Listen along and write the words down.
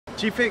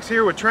Chief Hicks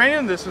here with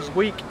training. This is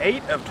week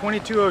 8 of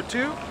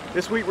 2202.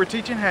 This week we're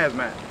teaching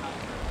HAZMAT.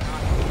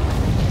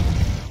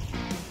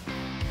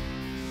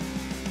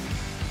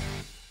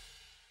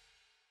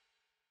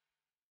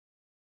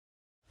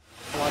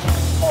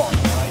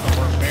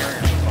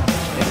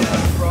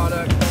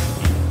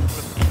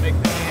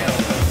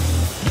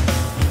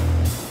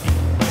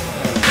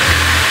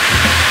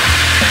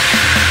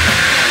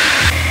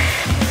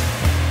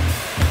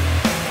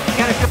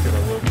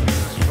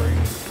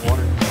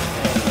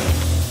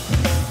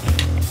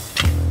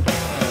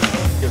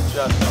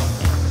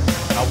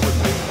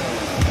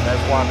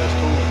 That's why this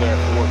tool's there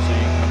for it, so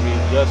you can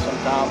readjust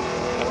sometimes,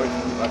 or you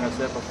can, like I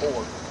said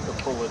before, to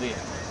pull it in,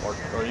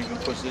 or you can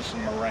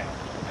position it around,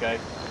 okay?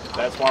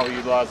 That's why we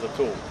utilize the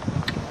tool.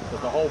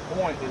 But the whole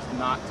point is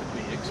not to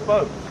be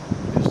exposed,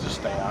 is to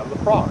stay out of the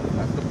product.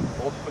 That's the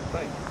ultimate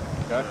thing,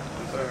 okay?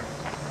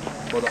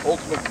 Or the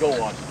ultimate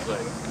goal, I should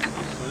say.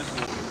 So this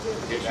is,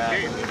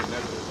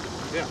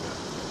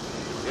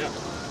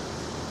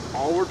 yeah.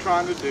 All we're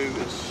trying to do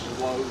is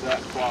slow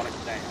that product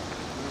down.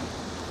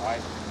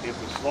 Right? If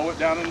we slow it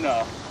down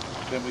enough,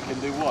 then we can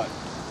do what?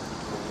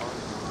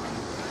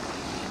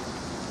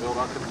 Build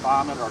our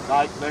confinement, our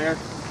dike there.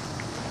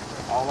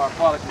 All our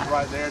product is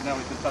right there, and then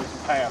we can throw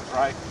some pads,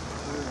 right?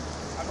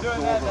 I'm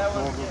doing that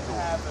wouldn't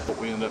happen. What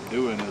we end up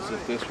doing is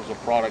if this was a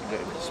product that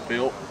was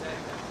spilt,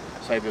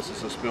 say this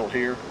is a spilt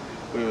here,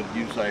 we would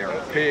use our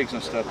pigs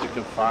and stuff to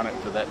confine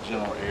it to that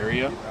general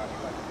area.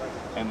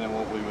 And then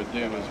what we would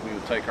do is we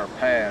would take our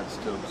pads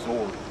to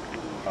absorb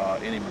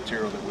any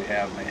material that we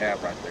may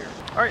have right there.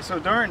 All right, so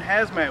during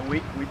HAZMAT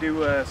week, we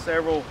do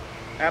several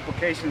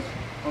applications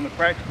on the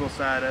practical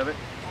side of it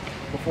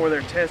before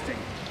their testing.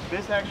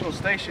 This actual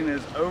station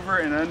is over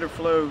and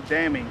underflow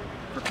damming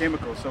for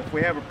chemicals. So if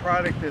we have a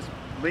product that's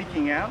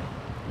leaking out,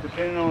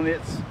 depending on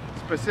its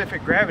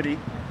specific gravity,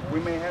 we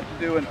may have to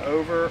do an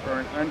over or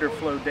an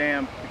underflow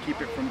dam to keep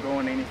it from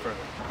going any further.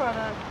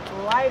 Product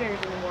lighter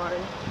than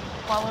water.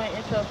 Follow it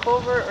into a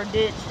culvert or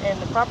ditch,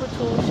 and the proper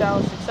tool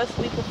shall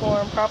successfully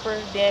perform proper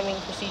damming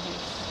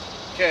procedures.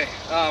 Okay,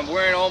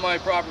 wearing all my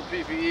proper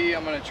PPE,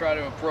 I'm going to try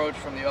to approach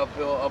from the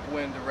uphill,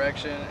 upwind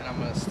direction, and I'm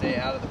going to stay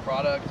out of the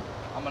product.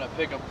 I'm going to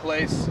pick a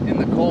place in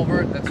the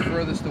culvert that's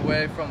furthest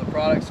away from the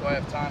product so I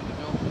have time to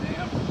build the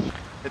dam.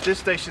 At this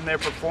station, they're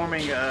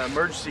performing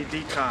emergency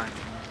decon.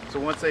 So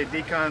once they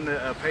decon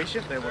the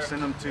patient, they will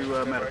send them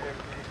to medical.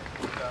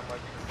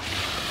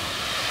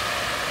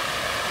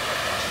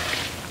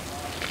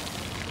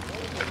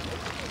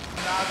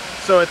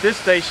 So at this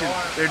station,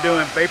 they're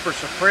doing vapor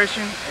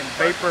suppression and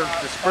vapor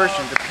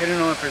dispersion depending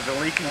on if there's a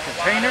leaking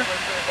container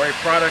or a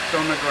product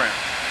on the ground.